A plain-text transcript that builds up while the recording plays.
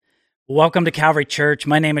Welcome to Calvary Church.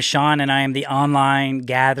 My name is Sean, and I am the online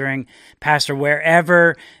gathering pastor.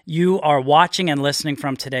 Wherever you are watching and listening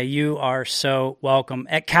from today, you are so welcome.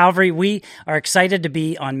 At Calvary, we are excited to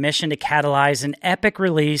be on mission to catalyze an epic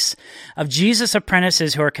release of Jesus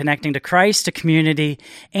apprentices who are connecting to Christ, to community,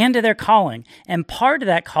 and to their calling. And part of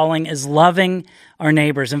that calling is loving our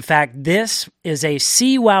neighbors. In fact, this is a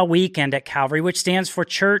CWOW weekend at Calvary, which stands for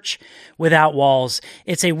Church Without Walls.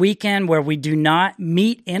 It's a weekend where we do not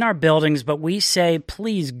meet in our buildings, but we say,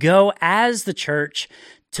 please go as the church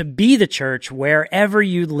to be the church wherever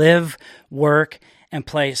you live, work, and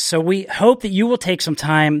play. So we hope that you will take some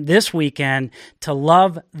time this weekend to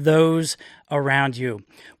love those around you.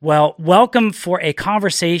 Well, welcome for a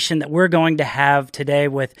conversation that we're going to have today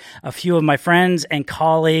with a few of my friends and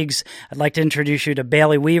colleagues. I'd like to introduce you to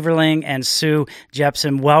Bailey Weaverling and Sue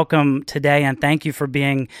Jepson. Welcome today, and thank you for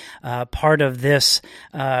being part of this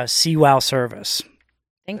CWOW service.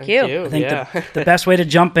 Thank you. I think the best way to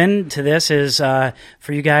jump into this is for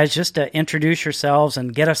you guys just to introduce yourselves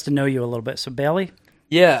and get us to know you a little bit. So, Bailey?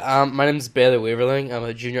 Yeah, my name is Bailey Weaverling. I'm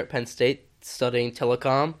a junior at Penn State studying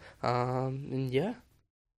telecom. And yeah.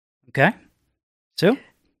 Okay. Sue?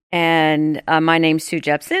 And my name's Sue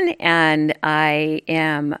Jepson, and I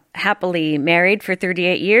am happily married for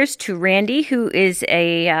 38 years to Randy, who is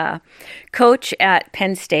a coach at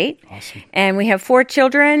Penn State. Awesome. And we have 4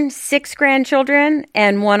 children, 6 grandchildren,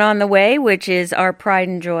 and 1 on the way, which is our pride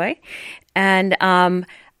and joy. And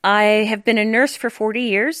I have been a nurse for 40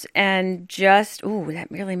 years and that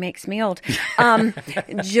really makes me old.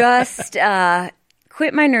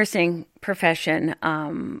 Quit my nursing profession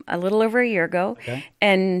a little over a year ago,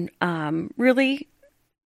 and really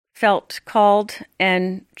felt called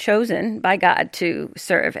and chosen by God to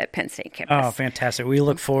serve at Penn State campus. Oh, fantastic. We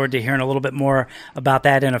look forward to hearing a little bit more about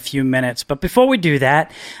that in a few minutes. But before we do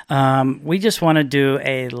that, we just want to do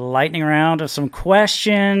a lightning round of some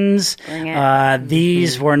questions. Bring it.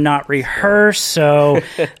 These were not rehearsed. So,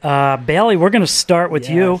 Bailey, we're going to start with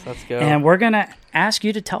you. Let's go. And we're going to ask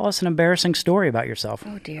you to tell us an embarrassing story about yourself.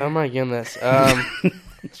 Oh, dear. Oh my goodness. I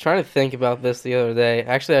was trying to think about this the other day.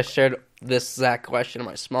 Actually, I shared this exact question in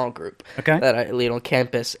my small group that I lead on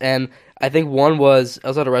campus. And I think one was, I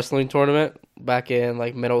was at a wrestling tournament back in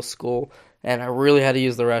middle school, and I really had to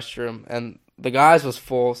use the restroom. And the guys was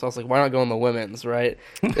full, so I was like, why not go in the women's, right?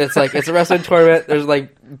 It's it's a wrestling tournament. There's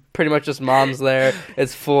pretty much just moms there.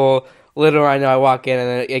 It's full. Literally, I know I walk in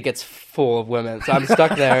and it gets full of women. So I'm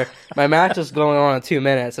stuck there. My match is going on in 2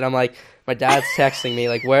 minutes, and I'm like, my dad's texting me,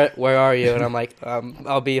 where are you? And I'm like,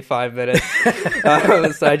 I'll be 5 minutes.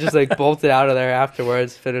 So I just bolted out of there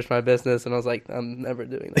afterwards, finished my business, and I was like, I'm never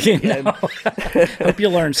doing that again. Hope you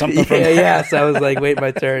learned something from that. Yeah, so I was like, wait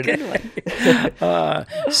my turn. Good one.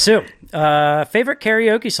 Sue, favorite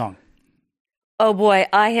karaoke song? Oh, boy,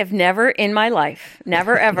 I have never in my life,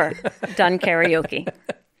 never ever done karaoke.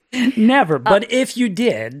 Never, but if you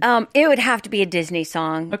did. It would have to be a Disney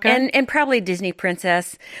song. Okay. And probably a Disney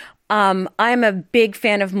princess. I'm a big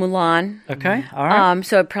fan of Mulan. Okay, all right.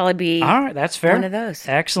 So it'd probably be all right, that's fair. one of those.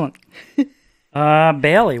 Excellent.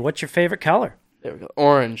 Bailey, what's your favorite color? There we go.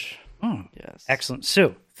 Orange. Oh, yes. Excellent.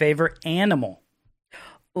 Sue, favorite animal?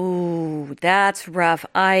 Ooh, that's rough.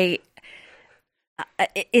 Is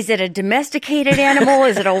it a domesticated animal?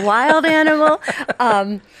 Is it a wild animal?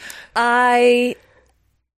 I'm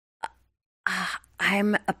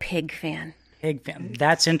a pig fan. Pig fan.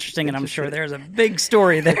 That's interesting, and I'm sure there's a big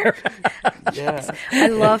story there. Yeah. I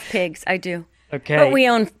love pigs. I do. Okay. But we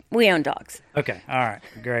own dogs. Okay. All right.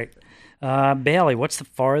 Great. Bailey, what's the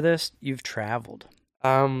farthest you've traveled?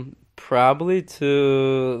 Probably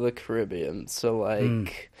to the Caribbean. So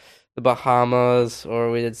the Bahamas,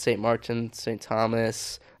 or we did St. Martin, St.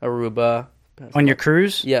 Thomas, Aruba. On your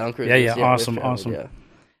cruise? Yeah, on cruise. Yeah. Awesome.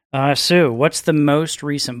 Yeah. Sue, what's the most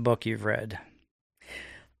recent book you've read?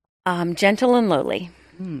 Gentle and Lowly.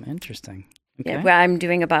 Interesting. Okay. Yeah, well, I'm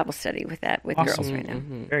doing a Bible study with Awesome. girls right now.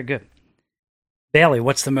 Mm-hmm. Very good. Bailey,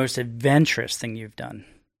 what's the most adventurous thing you've done?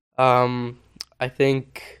 I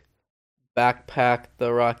think backpack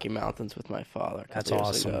the Rocky Mountains with my father. That's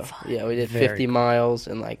awesome. Ago. Yeah, we did Very 50 cool. miles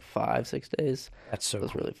in 5-6 days. That's so It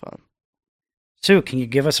was cool. really fun. Sue, can you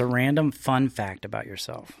give us a random fun fact about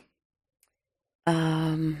yourself?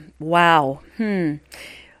 Wow.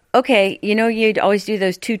 Okay, you'd always do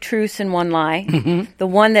those 2 truths and 1 lie. Mm-hmm. The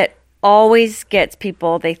one that always gets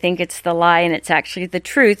people, they think it's the lie and it's actually the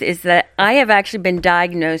truth, is that I have actually been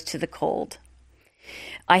diagnosed to the cold.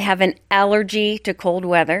 I have an allergy to cold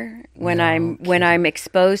weather. When I'm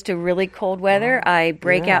exposed to really cold weather, I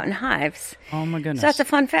break out in hives. Oh my goodness! So that's a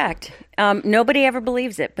fun fact. Nobody ever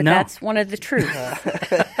believes it, but that's one of the truths.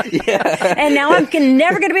 And now I'm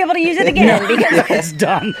never going to be able to use it again because it's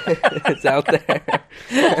done. It's out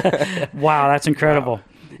there. Wow, that's incredible.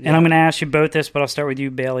 Wow. And I'm going to ask you both this, but I'll start with you,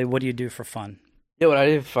 Bailey. What do you do for fun? Yeah, what I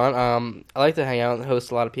do for fun, I like to hang out and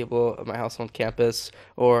host a lot of people at my house on campus,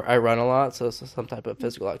 or I run a lot, so it's some type of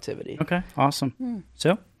physical activity. Okay, awesome.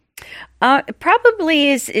 So? Probably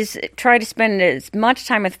is try to spend as much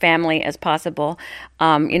time with family as possible.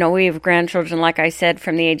 We have grandchildren, like I said,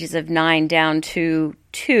 from the ages of 9 down to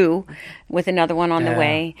 2, with another one on the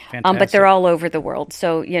way. But they're all over the world.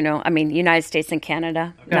 So, United States and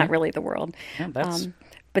Canada, not really the world. Yeah,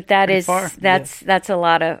 but that's a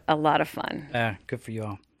lot of fun. Yeah, good for you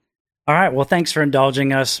all. All right. Well, thanks for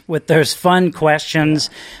indulging us with those fun questions.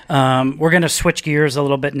 We're going to switch gears a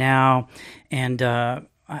little bit now, and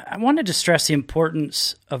I wanted to stress the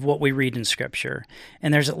importance of what we read in Scripture.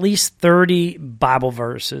 And there's at least 30 Bible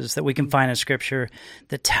verses that we can find in Scripture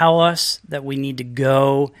that tell us that we need to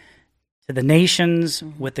go to the nations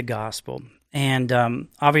with the gospel. And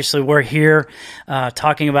obviously, we're here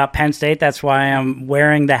talking about Penn State. That's why I'm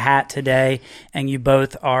wearing the hat today. And you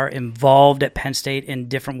both are involved at Penn State in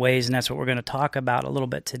different ways, and that's what we're going to talk about a little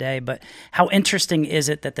bit today. But how interesting is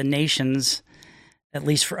it that the nations, at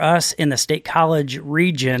least for us in the State College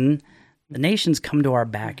region, the nations come to our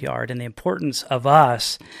backyard, and the importance of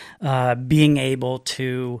us being able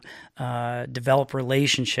to develop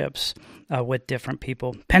relationships with different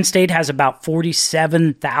people. Penn State has about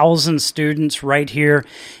 47,000 students right here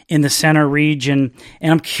in the center region.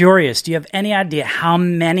 And I'm curious, do you have any idea how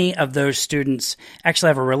many of those students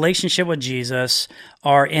actually have a relationship with Jesus,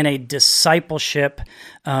 are in a discipleship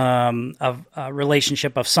of a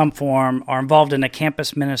relationship of some form, are involved in a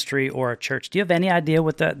campus ministry or a church? Do you have any idea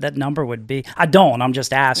what that number would be? I don't. I'm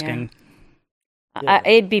just asking. Yeah.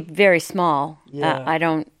 It'd be very small. Yeah. I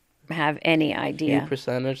don't have any idea. Few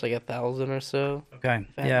percentage, like 1,000 or so. Okay.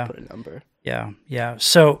 If I had to put a number. Yeah.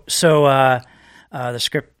 So the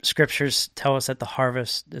scriptures tell us that the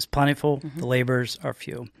harvest is plentiful, the laborers are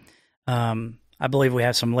few. I believe we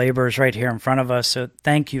have some laborers right here in front of us. So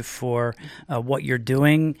thank you for what you're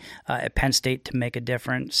doing at Penn State to make a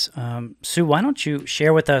difference. Sue, why don't you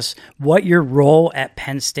share with us what your role at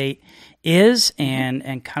Penn State is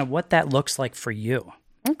and kind of what that looks like for you?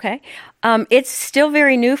 Okay. It's still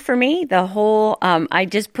very new for me. The whole, I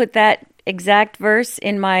just put that exact verse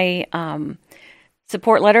in my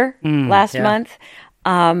support letter last month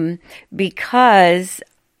because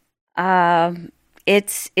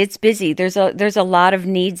it's busy. There's a lot of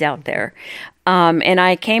needs out there. And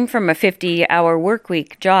I came from a 50-hour work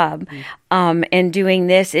week job, and doing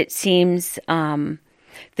this, it seems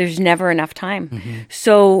there's never enough time.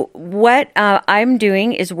 So what I'm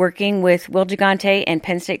doing is working with Will Gigante and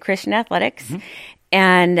Penn State Christian Athletics.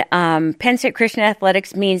 And Penn State Christian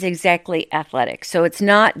Athletics means exactly athletics. So it's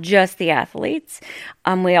not just the athletes.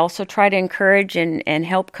 We also try to encourage and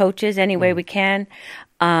help coaches any way we can,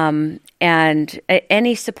 and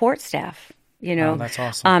any support staff. Oh, that's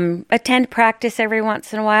awesome. Attend practice every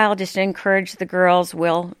once in a while just to encourage the girls.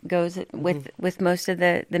 Will goes with most of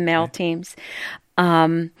the male teams.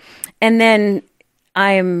 And then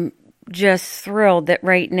I'm just thrilled that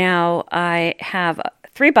right now I have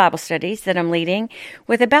 3 Bible studies that I'm leading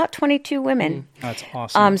with about 22 women. That's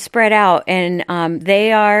awesome. Spread out. And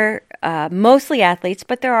they are mostly athletes,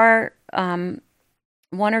 but there are 1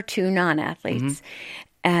 or 2 non-athletes.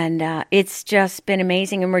 And it's just been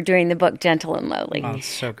amazing. And we're doing the book Gentle and Lowly. Oh, that's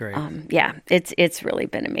so great. It's really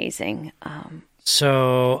been amazing.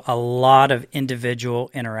 So a lot of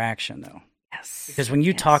individual interaction, though. Yes. Because when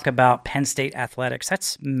you talk about Penn State athletics,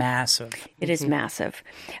 that's massive. It is massive.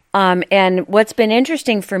 And what's been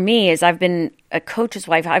interesting for me is I've been a coach's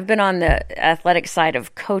wife. I've been on the athletic side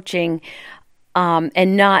of coaching,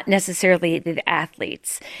 and not necessarily the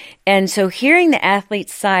athletes. And so hearing the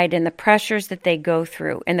athletes' side and the pressures that they go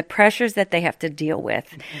through and the pressures that they have to deal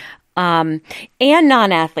with, and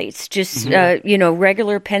non-athletes, just,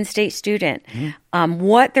 regular Penn State student,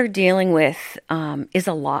 what they're dealing with is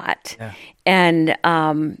a lot. Yeah. And,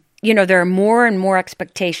 there are more and more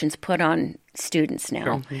expectations put on students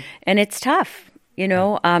now. Sure. And it's tough,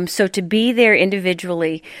 So to be there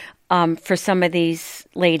individually for some of these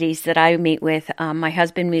ladies that I meet with, my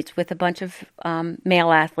husband meets with a bunch of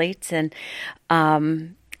male athletes, and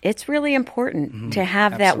it's really important to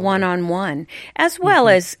have that one-on-one, as well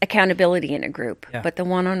as accountability in a group. Yeah. But the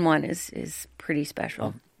one-on-one is pretty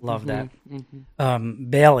special. Love that.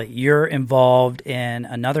 Bailey, you're involved in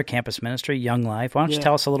another campus ministry, Young Life. Why don't you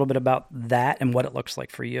tell us a little bit about that and what it looks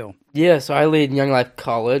like for you? Yeah, so I lead Young Life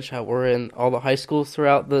College. We're in all the high schools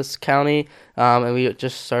throughout this county, and we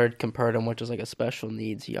just started Capernaum, which is like a special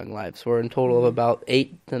needs Young Life. So we're in total of about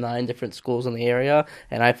 8 to 9 different schools in the area,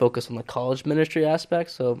 and I focus on the college ministry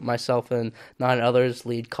aspect. So myself and 9 others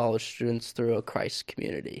lead college students through a Christ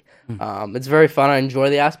community. It's very fun. I enjoy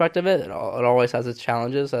the aspect of it. It always has its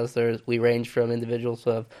challenges, as we range from individuals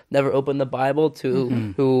who have never opened the Bible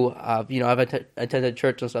to who I've attended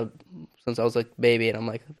church and stuff since I was like a baby, and I'm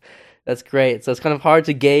like, that's great. So it's kind of hard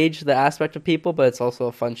to gauge the aspect of people, but it's also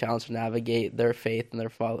a fun challenge to navigate their faith and their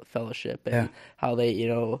fellowship and how they,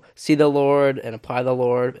 see the Lord and apply the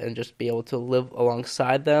Lord and just be able to live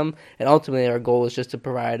alongside them. And ultimately, our goal is just to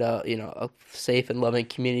provide a safe and loving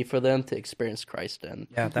community for them to experience Christ in.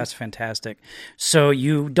 Yeah, that's fantastic. So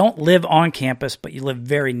you don't live on campus, but you live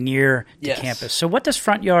very near to campus. So what does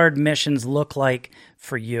Front Yard Missions look like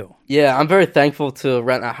for you? Yeah, I'm very thankful to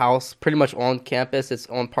rent a house pretty much on campus. It's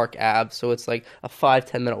on Park Ave, so it's like a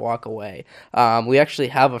 5-10 minute walk away. We actually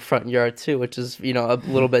have a front yard too, which is a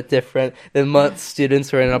little bit different than most students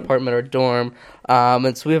who are in an apartment or dorm.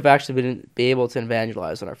 And so we have actually been able to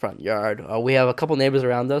evangelize in our front yard. We have a couple neighbors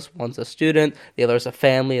around us. One's a student, the other's a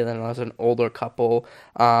family, and then another's an older couple.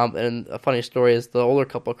 And a funny story is the older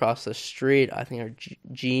couple across the street, I think are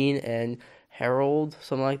Jean and Harold,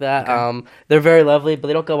 something like that. Okay. They're very lovely, but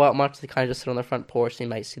they don't go out much. They kind of just sit on the front porch. You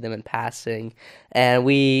might see them in passing. And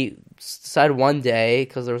we decided one day,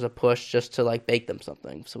 because there was a push, just to bake them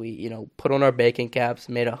something. So we, put on our baking caps,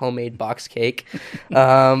 made a homemade box cake,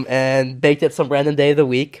 and baked it some random day of the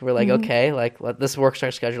week. We're like, okay, this works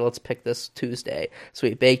our schedule. Let's pick this Tuesday. So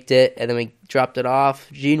we baked it, and then we dropped it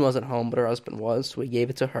off. Jean wasn't home, but her husband was, so we gave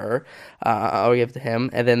it to her. We gave it to him.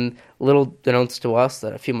 And then little announced to us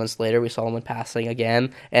that a few months later we saw him in passing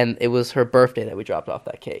again, and it was her birthday that we dropped off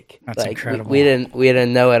that cake. That's incredible. We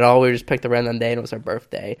didn't know at all. We just picked a random day, and it was her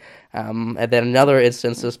birthday. And then another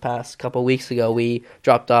instance this past couple of weeks ago, we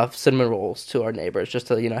dropped off cinnamon rolls to our neighbors just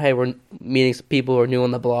to, hey, we're meeting some people who are new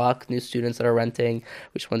on the block, new students that are renting.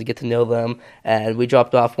 We just wanted to get to know them. And we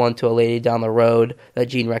dropped off one to a lady down the road that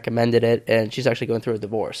Jean recommended it, and she's actually going through a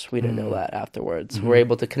divorce. We didn't know that afterwards. We're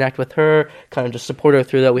able to connect with her, kind of just support her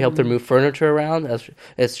through that. We helped her move furniture around, as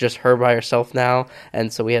it's just her by herself now.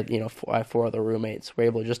 And so we had, I have 4 other roommates. We're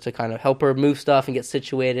able just to kind of help her move stuff and get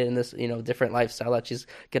situated in this, different lifestyle that she's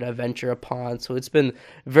going to venture upon. So it's been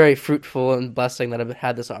very fruitful and blessing that I've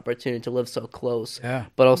had this opportunity to live so close,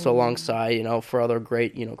 but also alongside, 4 other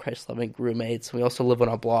great, Christ-loving roommates. We also live on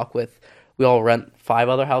a block we all rent 5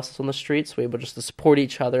 other houses on the street, so we're able just to support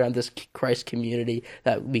each other and this Christ community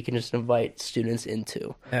that we can just invite students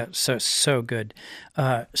into. Yeah, so good.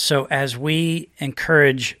 So as we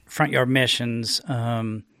encourage Front Yard Missions,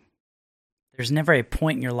 there's never a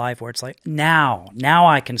point in your life where it's like, now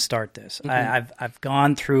I can start this. I've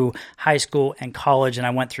gone through high school and college, and I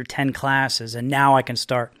went through 10 classes, and now I can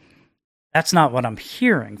start. That's not what I'm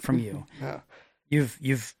hearing from you.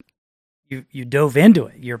 You dove into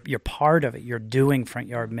it. You're part of it. You're doing Front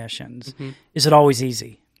Yard Missions. Is it always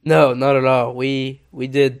easy? No, not at all. We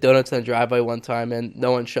did donuts in the driveway one time, and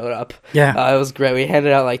no one showed up. Yeah, it was great. We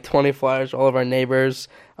handed out 20 flyers to all of our neighbors,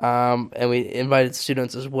 and we invited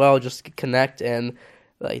students as well just to connect. And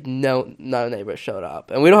no neighbors showed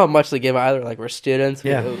up, and we don't have much to give either. We're students.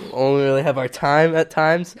 We only really have our time at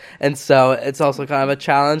times, and so it's also kind of a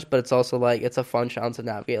challenge. But it's also it's a fun challenge to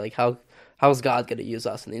navigate. How's God going to use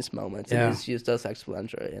us in these moments? And He's used us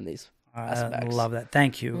exponentially in these aspects. I love that.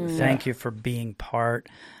 Thank you. Thank you for being part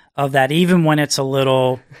of that, even when it's a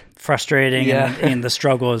little frustrating and the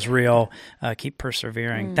struggle is real. Keep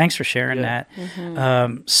persevering. Thanks for sharing that.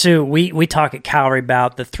 Sue, we talk at Calvary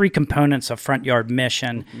about the 3 components of Front Yard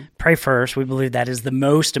Mission. Pray first. We believe that is the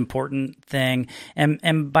most important thing.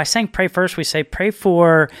 And by saying pray first, we say pray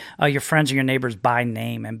for your friends and your neighbors by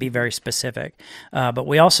name and be very specific. But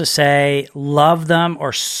we also say love them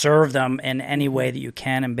or serve them in any way that you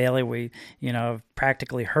can. And Bailey, we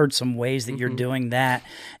practically heard some ways that you're doing that.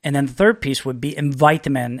 And then the third piece would be invite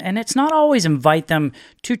them in. And it's not always invite them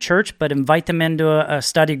to church, but invite them into a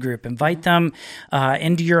study group, invite them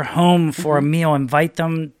into your home for a meal, invite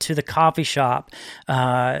them to the coffee shop,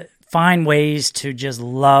 find ways to just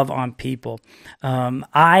love on people.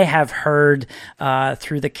 I have heard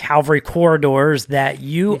through the Calvary corridors that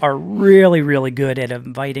you are really, really good at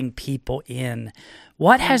inviting people in.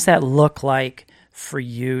 What has that looked like for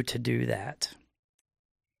you to do that?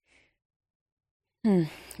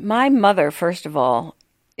 My mother, first of all,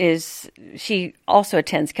 she also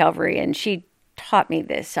attends Calvary, and she taught me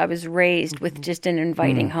this. I was raised with just an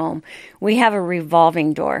inviting home. We have a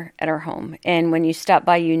revolving door at our home. And when you stop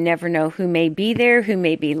by, you never know who may be there, who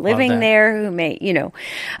may be living there, who may,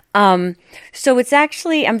 So it's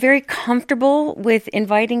actually, I'm very comfortable with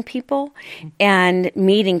inviting people and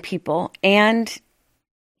meeting people and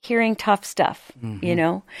hearing tough stuff,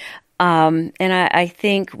 And I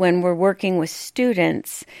think when we're working with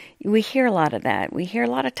students, we hear a lot of that. We hear a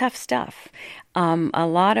lot of tough stuff, a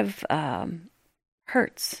lot of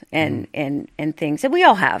hurts and things that we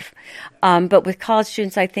all have. But with college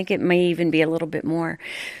students, I think it may even be a little bit more.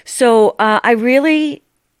 So I really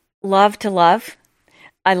love to love.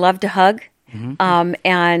 I love to hug.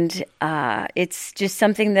 And it's just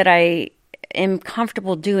something that I am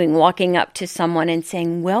comfortable doing, walking up to someone and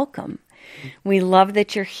saying, welcome. We love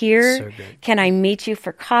that you're here. So good. Can I meet you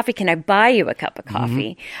for coffee? Can I buy you a cup of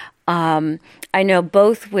coffee? I know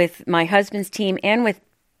both with my husband's team and with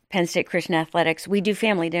Penn State Christian Athletics, we do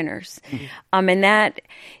family dinners. And that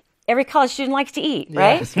every college student likes to eat,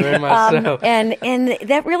 right? Yes, very much so. And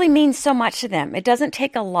that really means so much to them. It doesn't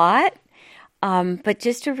take a lot, but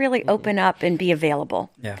just to really open up and be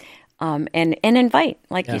available. Yeah. And invite,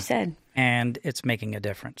 like you said. And it's making a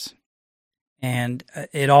difference. And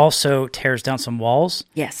it also tears down some walls.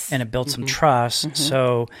 Yes. And it builds some trust.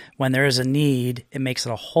 So when there is a need, it makes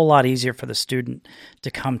it a whole lot easier for the student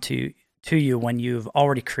to come to you when you've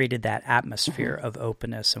already created that atmosphere of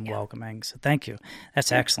openness and welcoming. So thank you.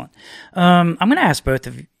 That's excellent. I'm going to ask both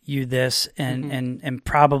of you this, and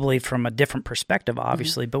probably from a different perspective,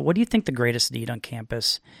 obviously, but what do you think the greatest need on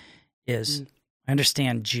campus is? I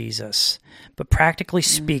understand Jesus, but practically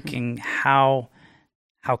speaking, how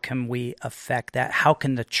can we affect that? How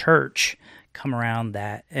can the church come around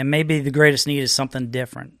that? And maybe the greatest need is something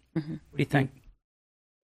different. What do you think?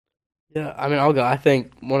 Yeah, I mean, I'll go. I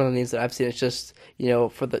think one of the needs that I've seen is just,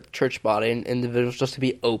 for the church body and individuals just to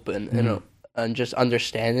be open and just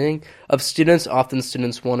understanding of students. Often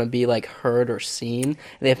students want to be like heard or seen.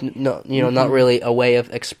 They have not really a way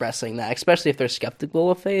of expressing that, especially if they're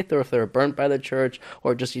skeptical of faith or if they're burnt by the church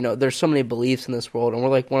or just, there's so many beliefs in this world, and we're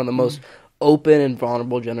like one of the most open and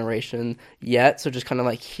vulnerable generation yet. So just kind of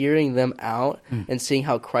like hearing them out and seeing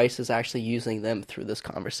how Christ is actually using them through this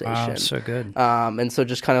conversation. Wow, so good. And so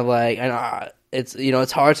just kind of like, it's,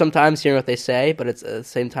 it's hard sometimes hearing what they say, but it's at the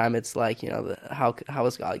same time, it's like, how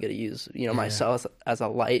is God going to use, myself as a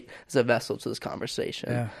light, as a vessel to this conversation.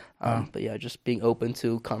 Yeah. But yeah, just being open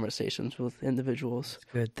to conversations with individuals. That's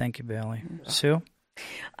good. Thank you, Bailey. Sue?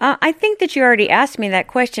 I think that you already asked me that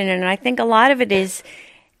question, and I think a lot of it is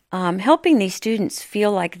helping these students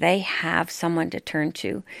feel like they have someone to turn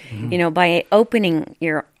to, by opening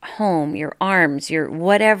your home, your arms, your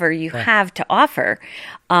whatever you have to offer,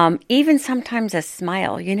 even sometimes a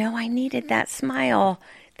smile. I needed that smile.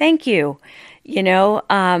 Thank you.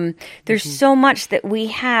 There's so much that we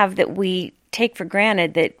have that we take for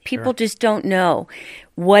granted that people just don't know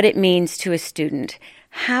what it means to a student.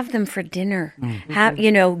 Have them for dinner.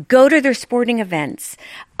 Go to their sporting events.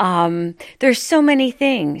 There's so many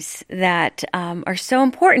things that are so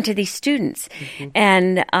important to these students.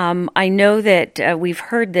 And I know that we've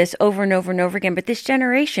heard this over and over and over again, but this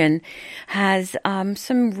generation has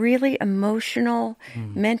some really emotional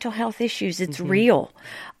mental health issues. It's real.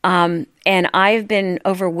 And I've been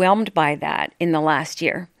overwhelmed by that in the last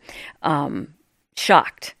year.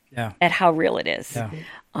 Shocked at how real it is. Yeah.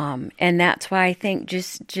 And that's why I think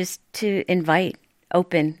just to invite,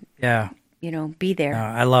 open, be there.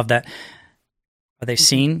 I love that. Are they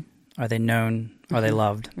seen? Are they known? Are they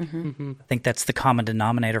loved? I think that's the common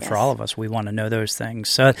denominator for all of us. We want to know those things.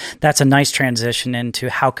 So that's a nice transition into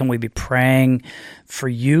how can we be praying for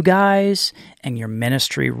you guys and your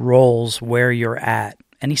ministry roles where you're at.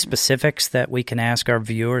 Any specifics that we can ask our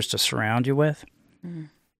viewers to surround you with?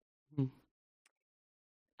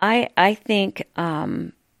 I think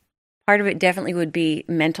part of it definitely would be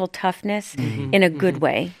mental toughness in a good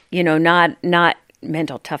way, not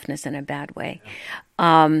mental toughness in a bad way.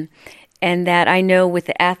 And that I know with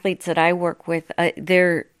the athletes that I work with,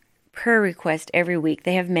 their prayer request every week,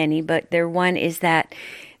 they have many, but their one is that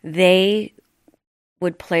they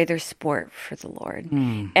would play their sport for the Lord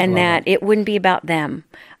and that it wouldn't be about them.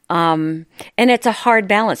 And it's a hard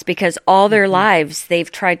balance because all their lives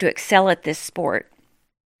they've tried to excel at this sport.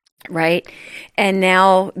 Right. And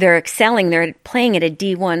now they're excelling. They're playing at a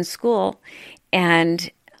D1 school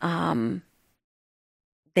and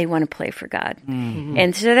they want to play for God.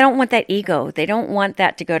 And so they don't want that ego. They don't want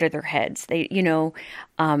that to go to their heads. They,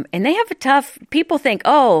 and they have a tough, people think,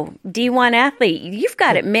 oh, D1 athlete, you've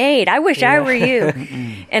got it made. I wish I were you.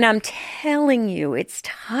 And I'm telling you, it's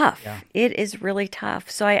tough. Yeah. It is really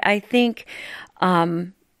tough. So I think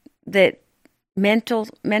that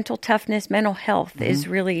mental toughness, mental health is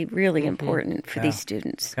really, really important for these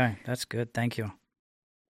students. Okay, that's good. Thank you.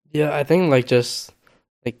 Yeah, I think just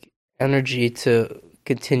energy to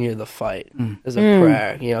continue the fight is a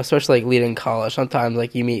prayer, especially leading college.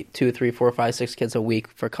 Sometimes you meet 2, 3, 4, 5, 6 kids a week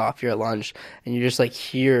for coffee or lunch, and you just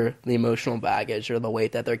hear the emotional baggage or the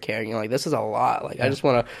weight that they're carrying. You're like, this is a lot. I just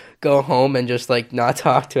want to go home and just not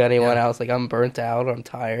talk to anyone else. I'm burnt out, or I'm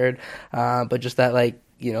tired. But just that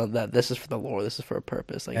that this is for the Lord, this is for a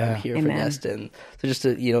purpose. I'm here for Destin. So just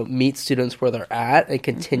to, meet students where they're at and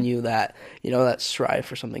continue that, that strive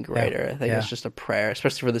for something greater. I think it's just a prayer,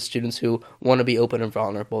 especially for the students who want to be open and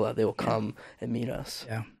vulnerable, that they will come and meet us.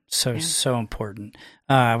 Yeah. So important.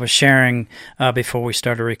 I was sharing before we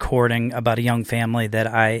started recording about a young family that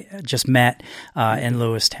I just met in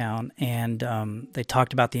Lewistown, and they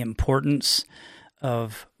talked about the importance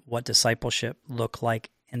of what discipleship looked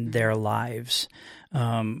like in their lives.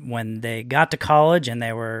 When they got to college and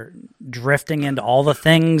they were drifting into all the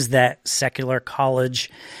things that secular college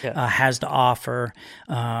has to offer,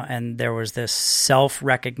 and there was this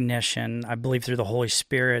self-recognition, I believe through the Holy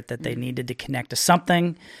Spirit, that they needed to connect to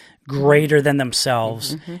something greater than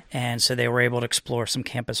themselves. And so they were able to explore some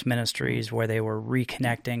campus ministries where they were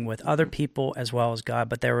reconnecting with other people as well as God,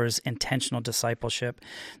 but there was intentional discipleship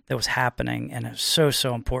that was happening, and it's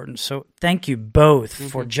so important. So thank you both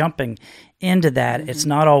for jumping into that. It's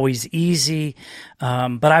not always easy,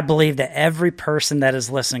 but I believe that every person that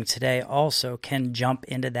is listening today also can jump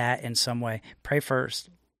into that in some way. Pray first,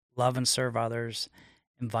 love and serve others,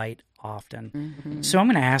 invite often. So I'm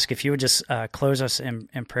going to ask if you would just close us in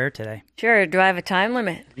prayer today. Sure. Do I have a time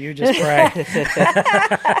limit? You just pray.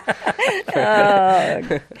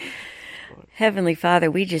 Heavenly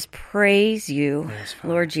Father, we just praise you,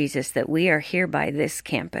 Lord Jesus, that we are here by this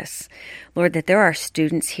campus. Lord, that there are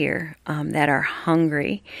students here that are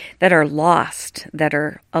hungry, that are lost, that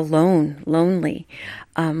are alone, lonely.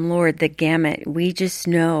 Lord, the gamut. We just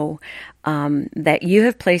know that you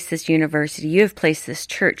have placed this university, you have placed this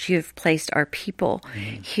church, you have placed our people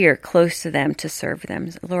here close to them to serve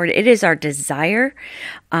them. Lord, it is our desire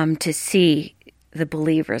to see the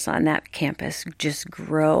believers on that campus just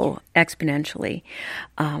grow exponentially.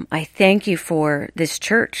 I thank you for this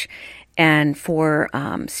church and for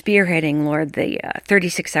spearheading, Lord, the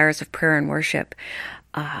 36 hours of prayer and worship.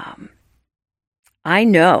 I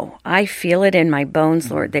know, I feel it in my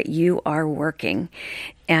bones, Lord, that you are working,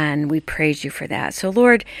 and we praise you for that. So,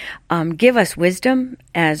 Lord, give us wisdom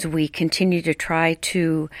as we continue to try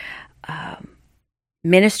to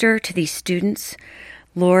minister to these students,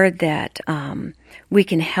 Lord, that we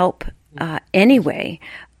can help anyway,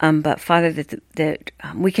 but Father, that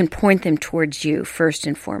we can point them towards you first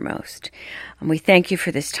and foremost. We thank you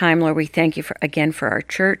for this time, Lord. We thank you again for our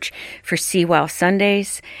church, for CWOW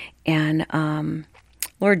Sundays, and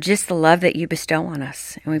Lord, just the love that you bestow on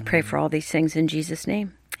us. And we pray for all these things in Jesus'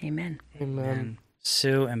 name. Amen. Amen.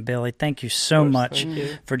 Sue and Billy, thank you so much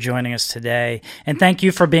for joining us today. And thank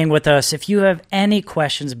you for being with us. If you have any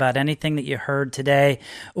questions about anything that you heard today,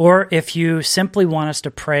 or if you simply want us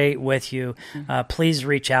to pray with you, please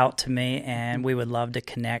reach out to me, and we would love to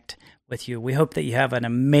connect with you. We hope that you have an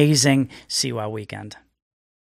amazing CWOW weekend.